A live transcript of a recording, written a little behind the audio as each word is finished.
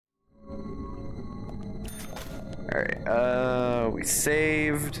Alright, we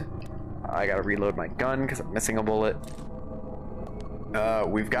saved. I gotta reload my gun because I'm missing a bullet.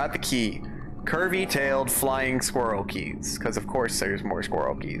 We've got the key. Curvy-tailed flying squirrel keys. Because of course there's more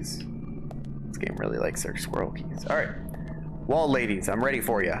squirrel keys. This game really likes their squirrel keys. Alright. Wall ladies, I'm ready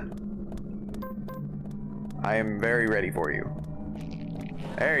for you. I am very ready for you.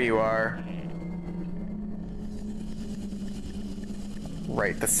 There you are.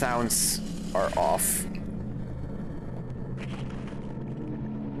 Right, the sounds are off.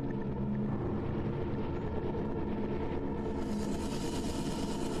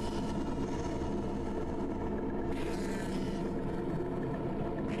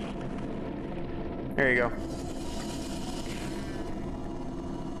 There you go.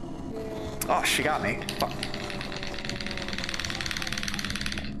 Oh, she got me. Fuck.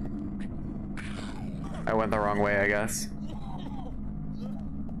 I went the wrong way, I guess.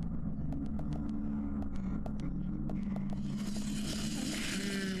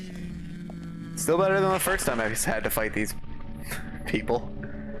 Still better than the first time I just had to fight these people.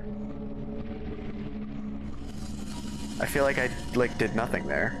 I feel like I did nothing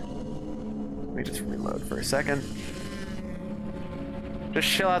there. Let me just reload for a second. Just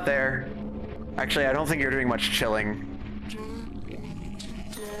chill out there. Actually, I don't think you're doing much chilling.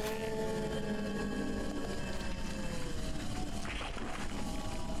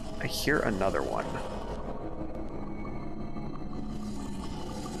 I hear another one.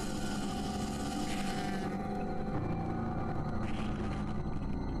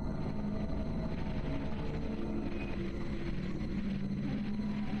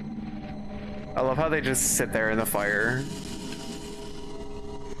 I love how they just sit there in the fire.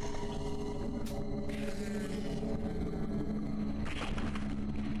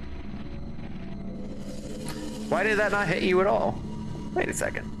 Why did that not hit you at all? Wait a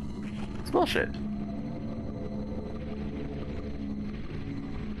second. It's bullshit.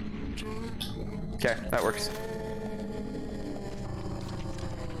 Okay, that works.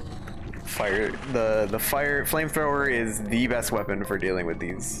 Fire, the flamethrower is the best weapon for dealing with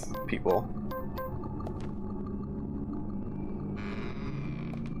these people.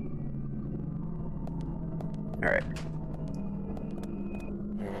 Alright.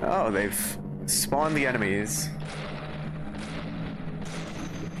 Oh, they've spawned the enemies.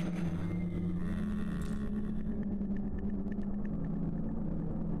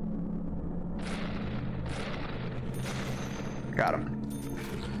 Got him.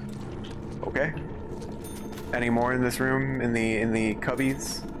 Okay. Any more in this room in the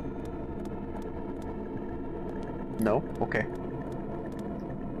cubbies? No? Okay.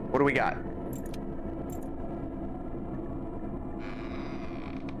 What do we got?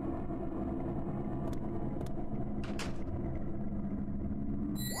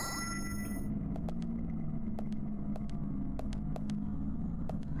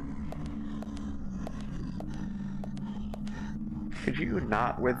 Could you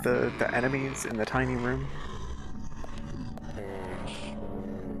not with the enemies in the tiny room?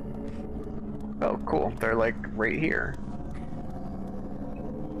 Oh, cool. They're like right here.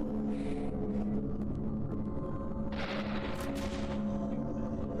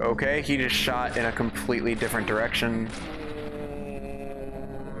 Okay, he just shot in a completely different direction.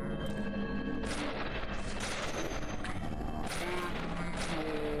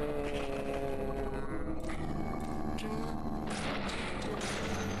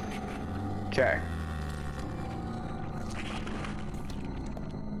 Okay.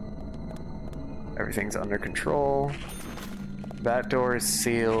 Everything's under control. That door is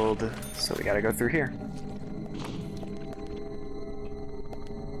sealed, so we gotta go through here.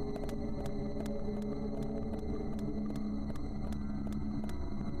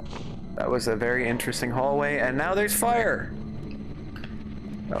 That was a very interesting hallway, and now there's fire!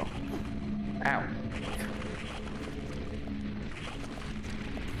 Oh. Ow.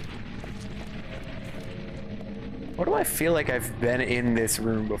 What do I feel like I've been in this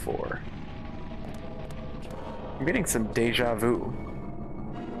room before? I'm getting some deja vu.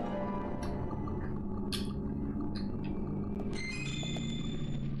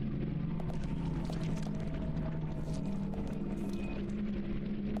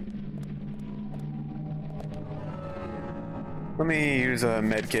 Let me use a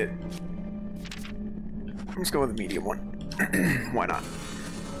med kit. Let's go with the medium one. Why not?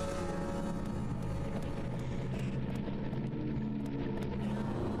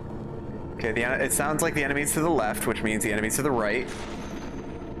 Okay, it sounds like the enemy's to the left, which means the enemy's to the right.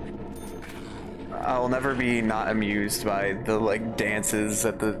 I'll never be not amused by the, like, dances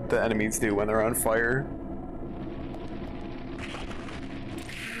that the enemies do when they're on fire.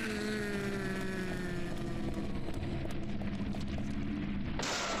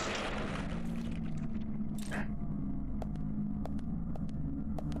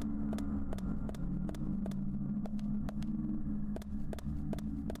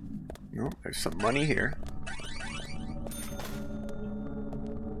 Oh, there's some money here.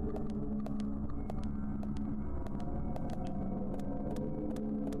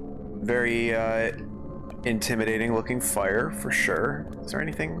 Very intimidating looking fire for sure. Is there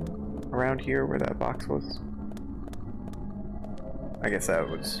anything around here where that box was? I guess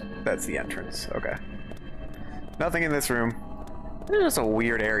that's the entrance. Okay. Nothing in this room. It's just a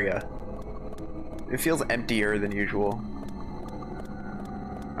weird area. It feels emptier than usual.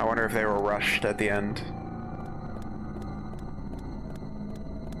 I wonder if they were rushed at the end.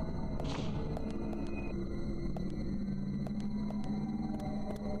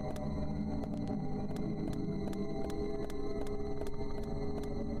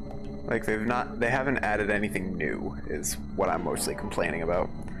 Like they haven't added anything new is what I'm mostly complaining about.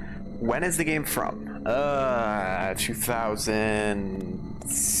 When is the game from?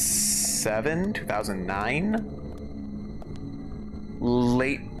 2007, 2009?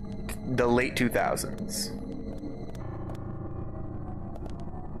 The late 2000s.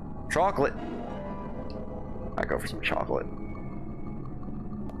 Chocolate. I go for some chocolate.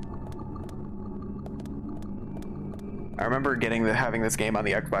 I remember having this game on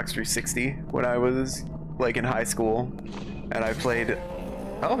the Xbox 360 when I was like in high school, and I played.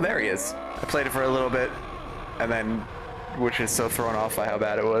 Oh, there he is. I played it for a little bit, and then, which is so thrown off by how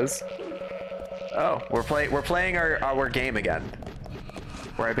bad it was. Oh, we're playing our game again,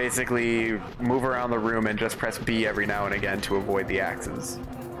 where I basically move around the room and just press B every now and again to avoid the axes.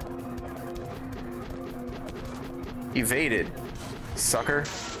 Evaded, sucker.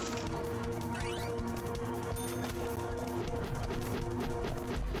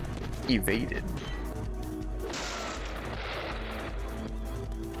 Evaded.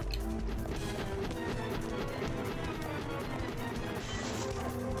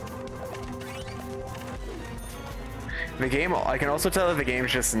 The game, I can also tell that the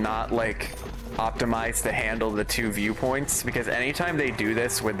game's just not like optimized to handle the two viewpoints, because anytime they do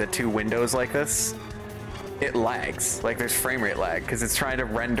this with the two windows like this, it lags. Like there's frame rate lag because it's trying to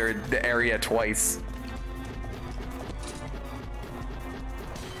render the area twice.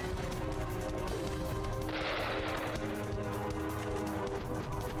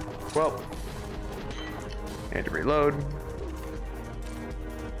 Well, I had to reload.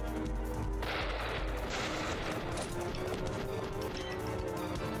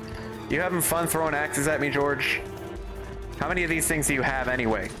 You having fun throwing axes at me, George? How many of these things do you have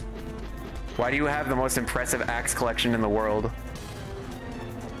anyway? Why do you have the most impressive axe collection in the world?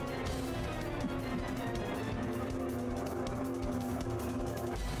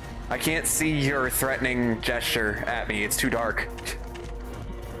 I can't see your threatening gesture at me. It's too dark.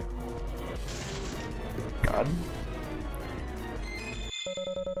 God.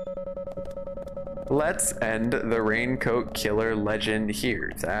 Let's end the Raincoat Killer legend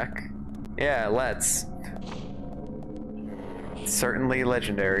here, Zach. Yeah, let's. Certainly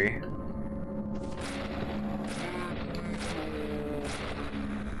legendary.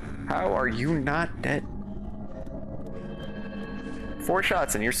 How are you not dead? 4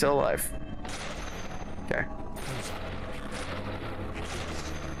 shots and you're still alive. Okay.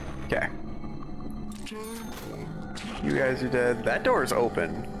 Okay. You guys are dead. That door is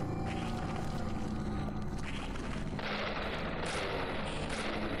open.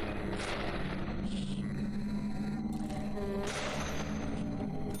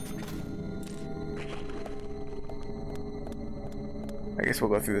 I guess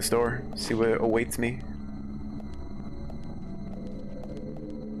we'll go through this door, see what awaits me.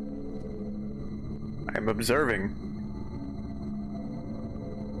 I'm observing.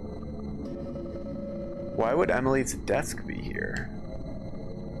 Why would Emily's desk be here?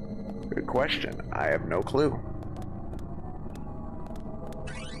 Good question. I have no clue.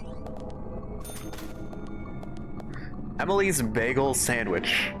 Emily's bagel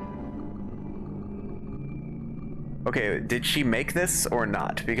sandwich. Okay, did she make this or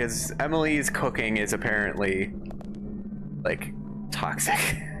not? Because Emily's cooking is apparently, like,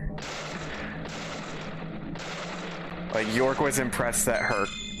 toxic. Like, York was impressed that her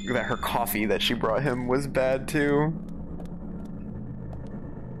coffee that she brought him was bad too.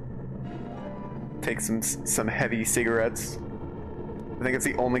 Take some heavy cigarettes. I think it's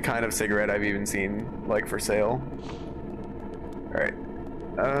the only kind of cigarette I've even seen, like, for sale. Alright.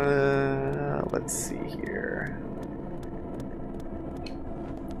 Let's see here.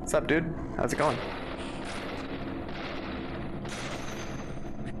 What's up, dude? How's it going?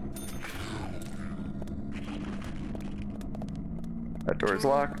 That door's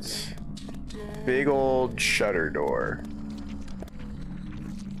locked. Big old shutter door.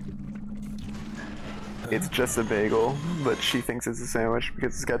 it's just a bagel, but she thinks it's a sandwich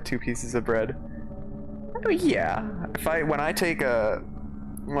because it's got 2 pieces of bread. Oh yeah. When I take a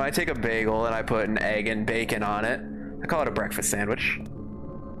bagel and I put an egg and bacon on it, I call it a breakfast sandwich.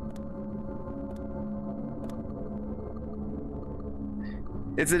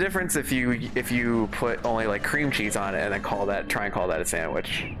 It's a difference if you put only like cream cheese on it and then try and call that a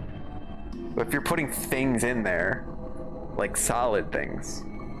sandwich. But if you're putting things in there, like solid things.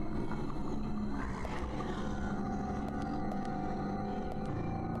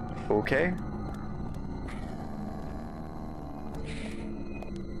 Okay.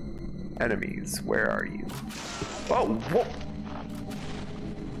 Enemies, where are you? Oh, whoa!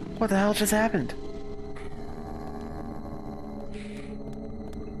 What the hell just happened?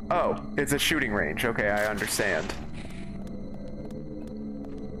 Oh, it's a shooting range. Okay, I understand.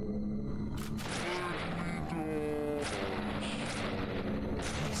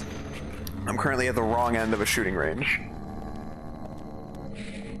 I'm currently at the wrong end of a shooting range.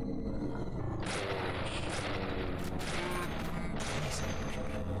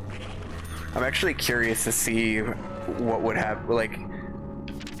 I'm actually curious to see what would happen, like,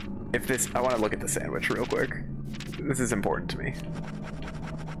 if this... I want to look at the sandwich real quick. This is important to me.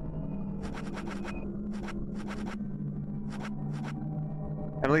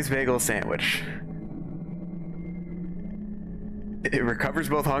 Emily's bagel sandwich. It recovers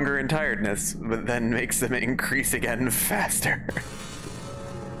both hunger and tiredness, but then makes them increase again faster.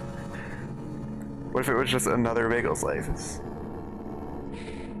 What if it was just another bagel slice?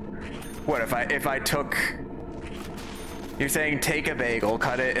 What if I took... You're saying take a bagel,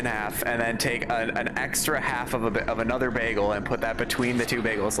 cut it in half, and then take an extra half of another bagel and put that between the 2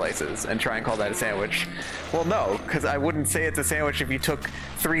 bagel slices and try and call that a sandwich? Well, no, because I wouldn't say it's a sandwich if you took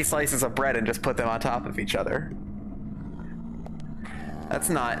 3 slices of bread and just put them on top of each other. That's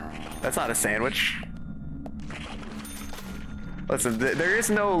not a sandwich. Listen, there is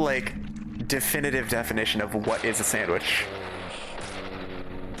no, like, definitive definition of what is a sandwich.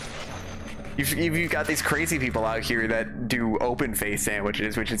 You've got these crazy people out here that do open face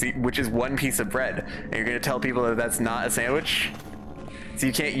sandwiches, which is 1 piece of bread, and you're gonna tell people that that's not a sandwich? So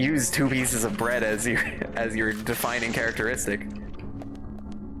you can't use 2 pieces of bread as your defining characteristic.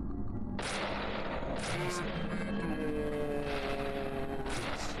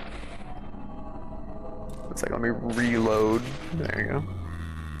 Looks like, let me reload. There you go.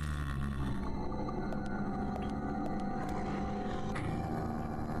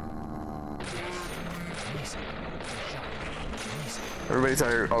 Everybody's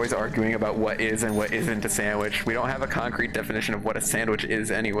always arguing about what is and what isn't a sandwich. We don't have a concrete definition of what a sandwich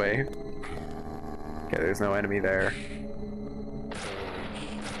is anyway. Okay, there's no enemy there.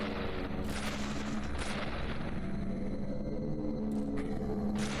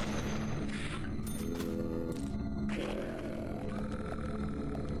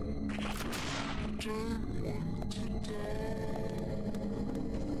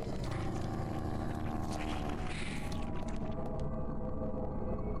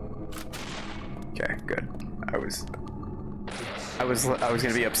 Okay, good. I was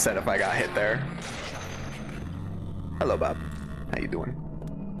gonna be upset if I got hit there. Hello, Bob. How you doing?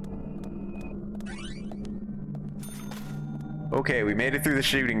 Okay, we made it through the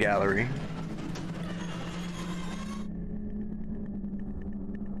shooting gallery.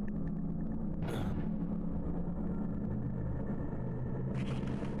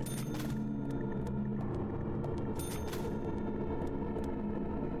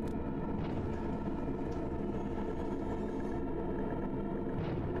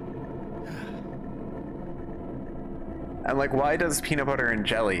 And like, why does peanut butter and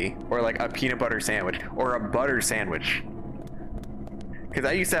jelly, or like a peanut butter sandwich, or a butter sandwich? Because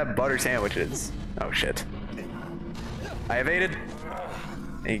I used to have butter sandwiches. Oh shit. I evaded.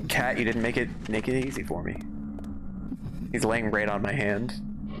 Hey cat, you didn't make it easy for me. He's laying right on my hand.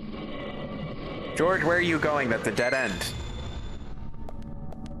 George, where are you going? That's a dead end.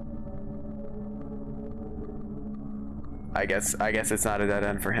 I guess it's not a dead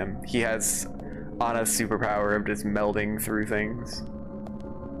end for him. He has Anna's superpower of just melding through things.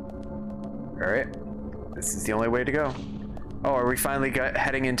 Alright. This is the only way to go. Oh, are we finally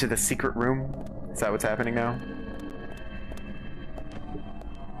heading into the secret room? Is that what's happening now?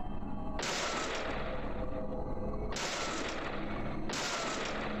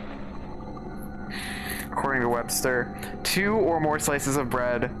 According to Webster, 2 or more slices of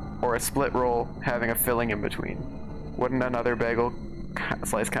bread or a split roll having a filling in between. Wouldn't another bagel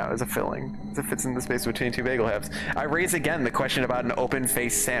slice count as a filling, as it fits in the space between 2 bagel halves? I raise again the question about an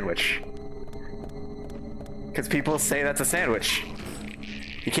open-faced sandwich. Because people say that's a sandwich.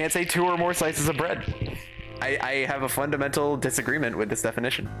 You can't say 2 or more slices of bread. I have a fundamental disagreement with this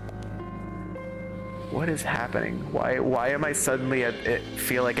definition. What is happening? Why am I suddenly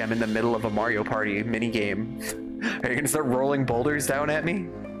feel like I'm in the middle of a Mario Party mini game? Are you gonna start rolling boulders down at me?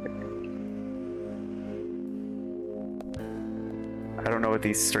 I don't know what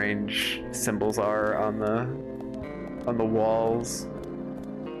these strange symbols are on the walls,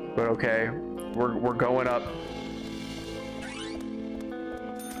 but okay, we're going up.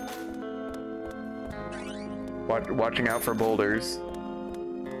 Watching out for boulders.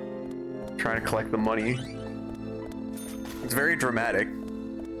 Trying to collect the money. It's very dramatic.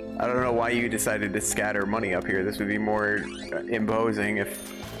 I don't know why you decided to scatter money up here. This would be more imposing if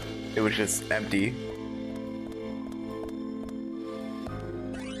it was just empty.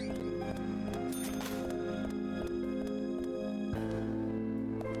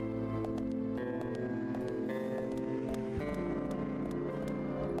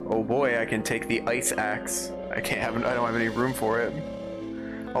 Oh boy, I can take the ice axe. I don't have any room for it.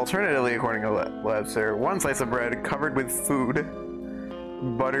 Alternatively, according to Webster, 1 slice of bread covered with food.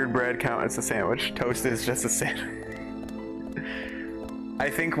 Buttered bread count as a sandwich. Toast is just a sandwich. I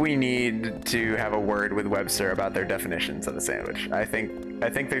think we need to have a word with Webster about their definitions of the sandwich. I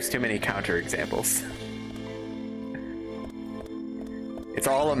think there's too many counterexamples. It's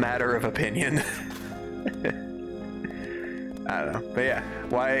all a matter of opinion. I don't know, but yeah,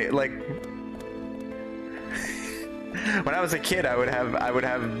 why, like, when I was a kid, I would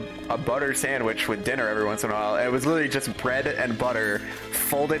have a butter sandwich with dinner every once in a while. And it was literally just bread and butter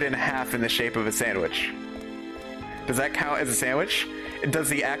folded in half in the shape of a sandwich. Does that count as a sandwich? Does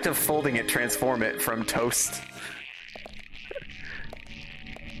the act of folding it transform it from toast?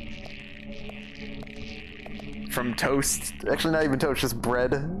 From toast, actually not even toast, just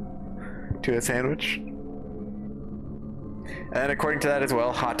bread to a sandwich? And according to that as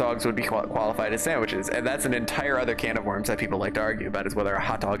well, hot dogs would be qualified as sandwiches. And that's an entire other can of worms that people like to argue about, is whether a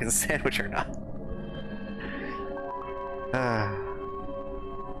hot dog is a sandwich or not.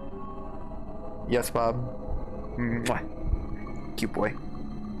 Yes, Bob. Mwah. Cute boy.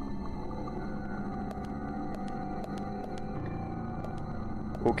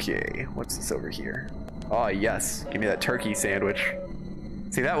 Okay, what's this over here? Oh, yes. Give me that turkey sandwich.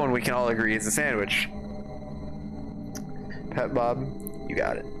 See, that one we can all agree is a sandwich. Pet Bob, you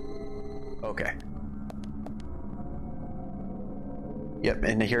got it. Okay. Yep,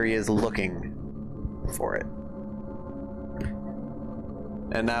 and here he is looking for it.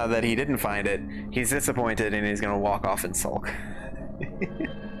 And now that he didn't find it, he's disappointed and he's gonna walk off and sulk.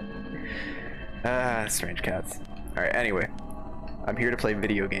 Strange cats. Alright, anyway. I'm here to play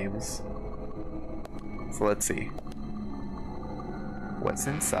video games. So let's see. What's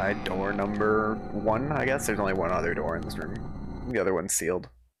inside door number 1? I guess there's only one other door in this room. The other one's sealed.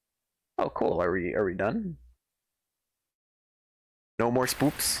 Oh, cool. Are we done? No more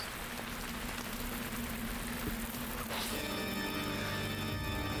spoops?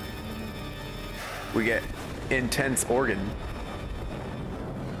 We get intense organ.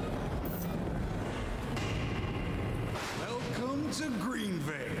 Welcome to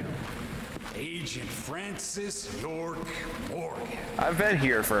Greenvale. Agent Francis York Morgan. I've been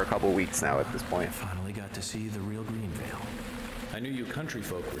here for a couple weeks now at this point. I finally got to see the real Greenvale. I knew you country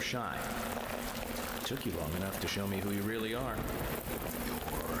folk were shy. It took you long enough to show me who you really are.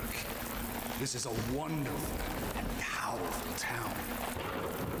 York. This is a wonderful and powerful town.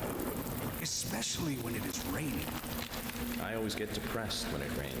 Especially when it is raining. I always get depressed when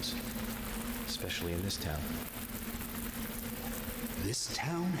it rains. Especially in this town. This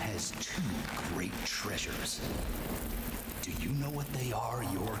town has 2 great treasures. Do you know what they are,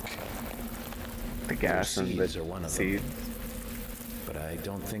 York? The gas and the are one of seed. them. But I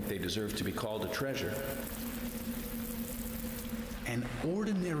don't think they deserve to be called a treasure. An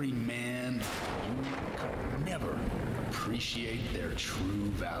ordinary man, you could never appreciate their true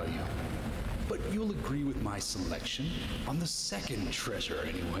value. But you'll agree with my selection on the 2nd treasure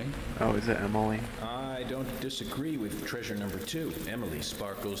anyway. Oh, is it Emily? I don't disagree with treasure number 2. Emily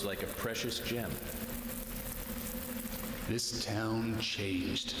sparkles like a precious gem. This town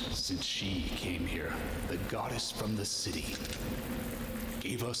changed since she came here. The goddess from the city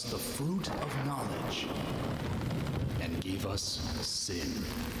gave us the fruit of knowledge and gave us sin.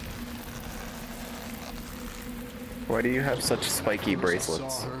 Why do you have such spiky bracelets? When I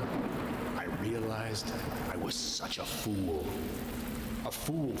saw her, I realized I was such a fool. A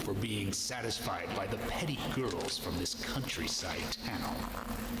fool for being satisfied by the petty girls from this countryside town.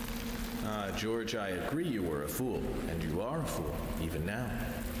 George, I agree you were a fool, and you are a fool, even now.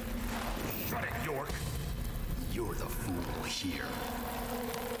 Shut it, York. You're the fool here.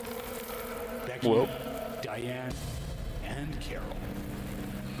 Becky, Whoa. Diane, and Carol.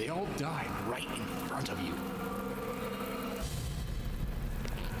 They all died right in front of you.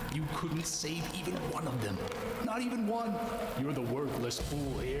 You couldn't save even one of them. Not even one. You're the worthless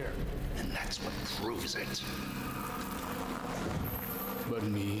fool here. And that's what proves it. But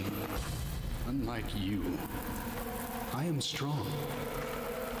me, unlike you, I am strong.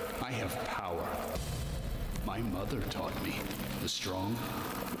 I have power. My mother taught me the strong,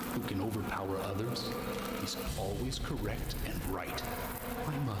 who can overpower others, is always correct and right.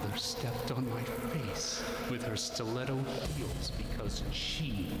 My mother stepped on my face with her stiletto heels because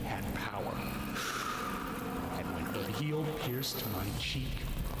she had power. And when her heel pierced my cheek,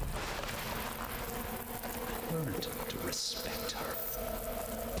 I learned to respect her.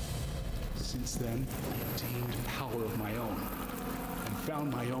 Since then, I attained power of my own and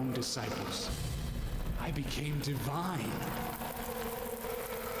found my own disciples. I became divine.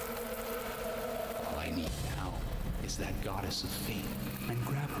 All I need now is that goddess of fate, and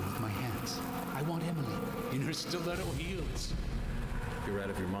grab her with my hands. I want Emily in her stiletto heels. You're out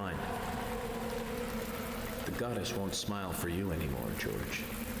of your mind. The goddess won't smile for you anymore, George.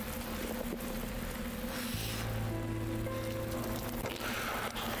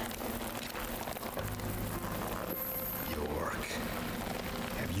 York,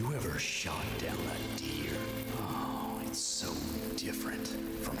 have you ever shot down a deer? Oh, it's so different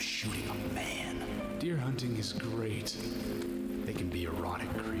from shooting a man. Deer hunting is great. They can be erotic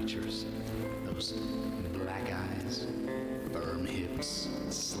creatures. Those black eyes, firm hips,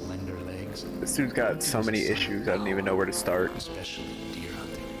 slender legs. This dude's got so many issues, I don't even know where to start. Especially deer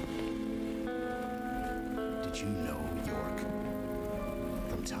hunting. Did you know, York?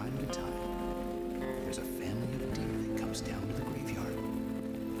 From time to time, there's a family of deer that comes down to the graveyard.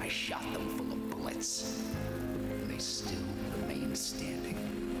 I shot them full of bullets, and they still remain standing.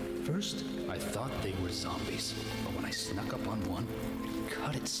 First, I thought they were zombies, but when I snuck up on one and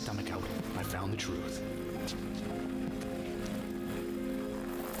cut its stomach out, I found the truth.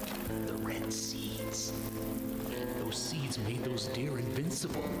 The red seeds. Those seeds made those deer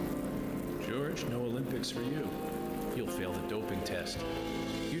invincible. George, no Olympics for you. You'll fail the doping test.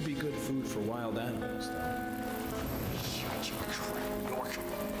 You'd be good food for wild animals, though. Shut your crap, York.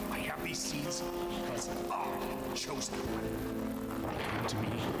 I have these seeds because I chose them. They came to me,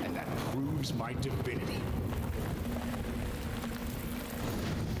 and that proves my divinity.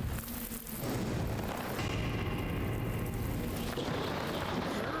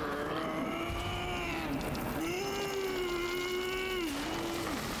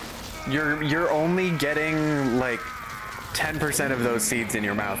 You're only getting like 10% of those seeds in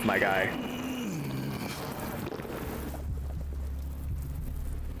your mouth, my guy.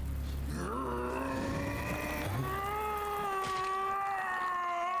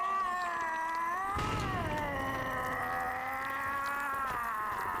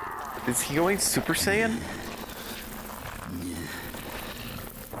 Is he going Super Saiyan?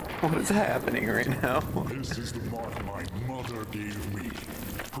 What is happening right now? This is the mark my mother gave me.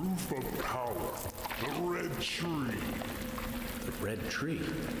 Proof of power. The red tree. The red tree?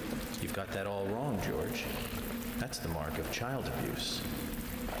 You've got that all wrong, George. That's the mark of child abuse.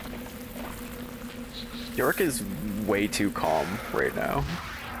 York is way too calm right now.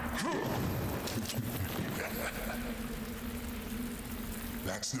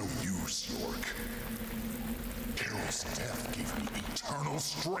 That's no use, York. Carol's death gave me eternal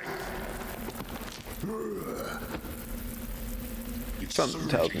strength. It's Something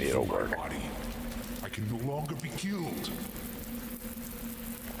tells me it'll surging through work. my body. I can no longer be killed.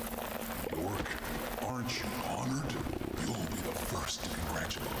 York, aren't you honored? You'll be the first to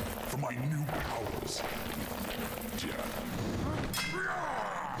congratulate me for my new powers. Death.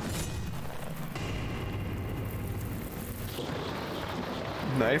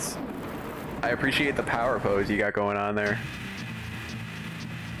 Nice. I appreciate the power pose you got going on there.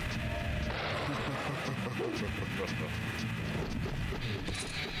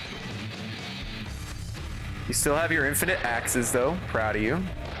 You still have your infinite axes though. Proud of you.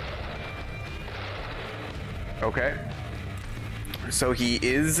 Okay. So he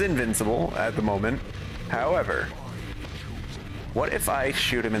is invincible at the moment. However, what if I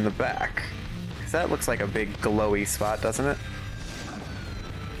shoot him in the back? Because that looks like a big glowy spot, doesn't it?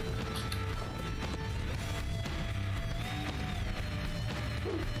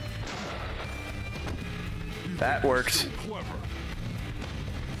 That worked. Clever.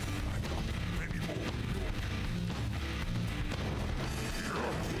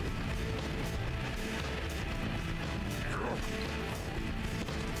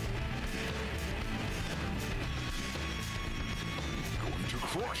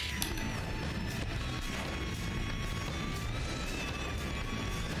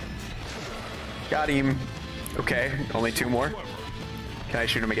 Got him. Okay, only 2 more. Can I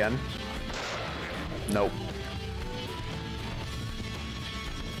shoot him again? Nope.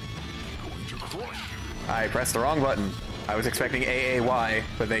 I pressed the wrong button. I was expecting AAY,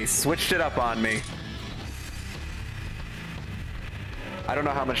 but they switched it up on me. I don't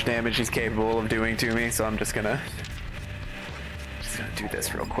know how much damage he's capable of doing to me, so I'm just gonna do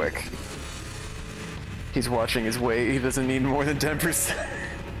this real quick. He's watching his weight. He doesn't need more than 10%.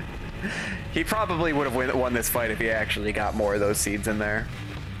 He probably would have won this fight if he actually got more of those seeds in there.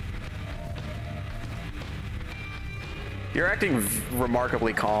 You're acting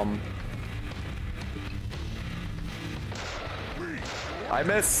remarkably calm. I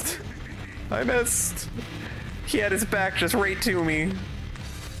missed. I missed. He had his back just right to me.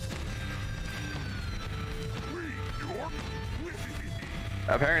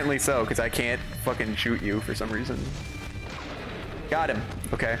 Apparently so, because I can't fucking shoot you for some reason. Got him.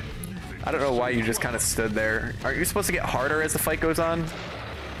 Okay. I don't know why you just kind of stood there. Aren't you supposed to get harder as the fight goes on?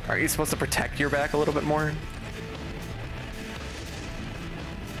 Aren't you supposed to protect your back a little bit more?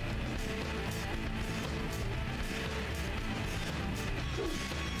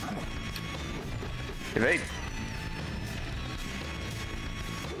 Evade.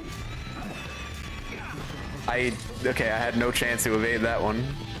 Okay, I had no chance to evade that one.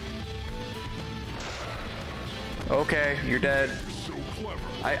 Okay, you're dead.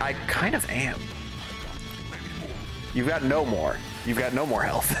 I kind of am. You've got no more. You've got no more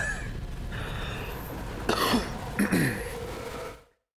health.